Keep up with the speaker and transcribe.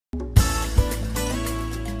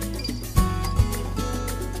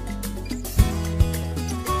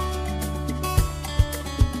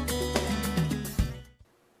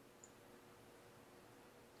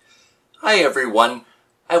Hi everyone,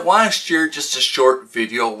 I want to share just a short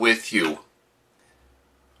video with you.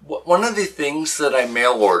 One of the things that I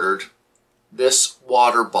mail ordered, this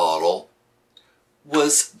water bottle,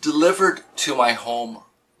 was delivered to my home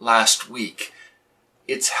last week.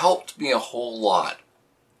 It's helped me a whole lot.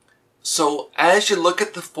 So as you look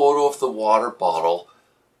at the photo of the water bottle,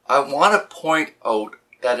 I want to point out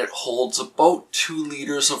that it holds about 2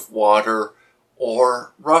 liters of water,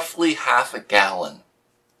 or roughly half a gallon.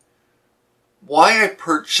 Why I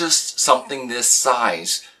purchased something this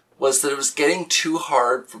size was that it was getting too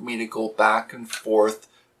hard for me to go back and forth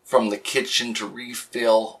from the kitchen to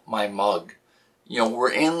refill my mug. You know,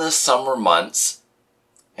 we're in the summer months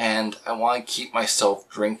and I want to keep myself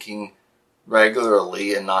drinking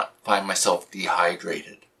regularly and not find myself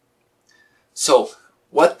dehydrated. So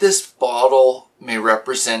what this bottle may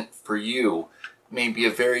represent for you may be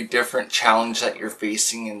a very different challenge that you're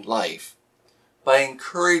facing in life. But I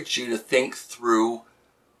encourage you to think through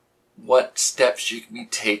what steps you can be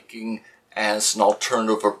taking as an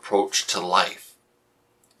alternative approach to life.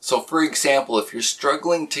 So for example, if you're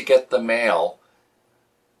struggling to get the mail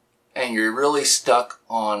and you're really stuck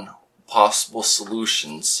on possible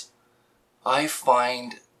solutions, I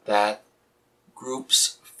find that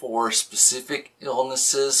groups for specific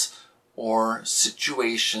illnesses or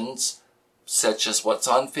situations, such as what's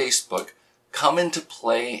on Facebook, come into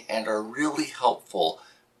play and are really helpful.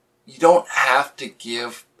 You don't have to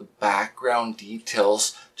give the background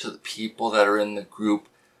details to the people that are in the group.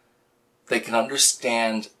 They can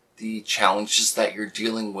understand the challenges that you're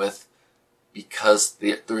dealing with because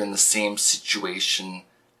they're in the same situation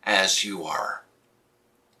as you are.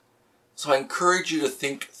 So I encourage you to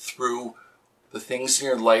think through the things in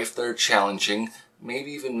your life that are challenging,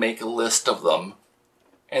 maybe even make a list of them,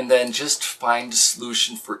 and then just find a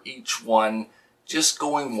solution for each one, just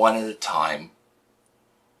going one at a time.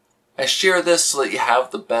 I share this so that you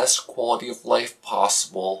have the best quality of life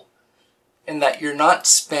possible, and that you're not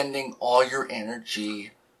spending all your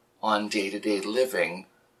energy on day-to-day living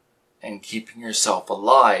and keeping yourself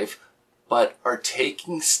alive, but are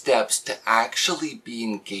taking steps to actually be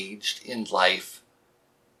engaged in life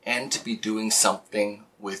and to be doing something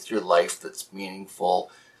with your life that's meaningful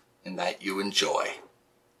and that you enjoy.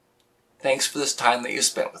 Thanks for this time that you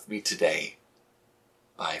spent with me today.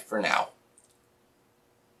 Bye for now.